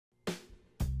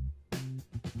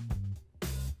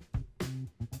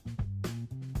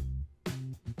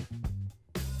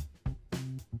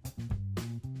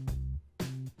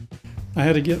I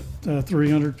had to get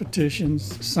 300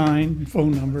 petitions signed,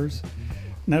 phone numbers,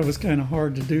 and that was kind of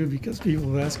hard to do because people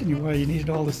were asking you why you needed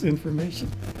all this information.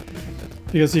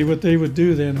 Because see, what they would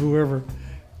do then, whoever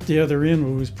the other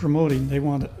end was promoting,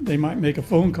 they might make a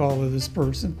phone call to this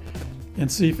person and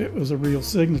see if it was a real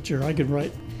signature. I could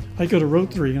have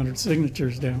wrote 300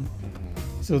 signatures down.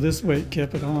 So this way it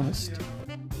kept it honest.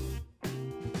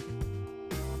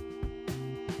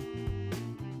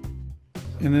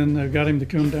 And then I got him to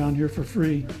come down here for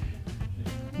free.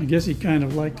 I guess he kind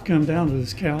of liked to come down to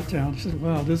this cow town. He said,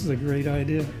 wow, this is a great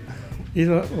idea. He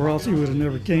thought, or else he would have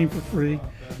never came for free.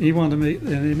 He wanted to make,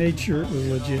 and they made sure it was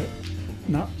legit.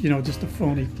 Not, just a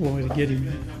phony ploy to get him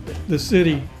in. The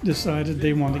city decided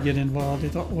they wanted to get involved. They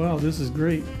thought, wow, this is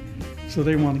great. So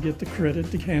they want to get the credit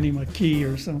to hand him a key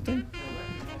or something.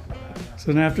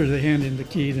 So then after they handed him the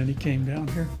key, then he came down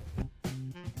here.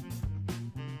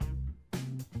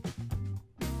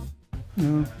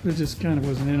 It just kind of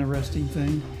was an interesting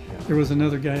thing. There was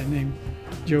another guy named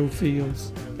Joe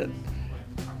Fields that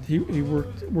he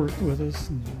worked with us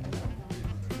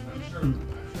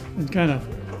and kind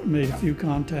of made a few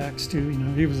contacts too.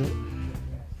 He was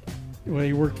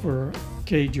he worked for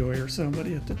K-Joy or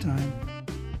somebody at the time.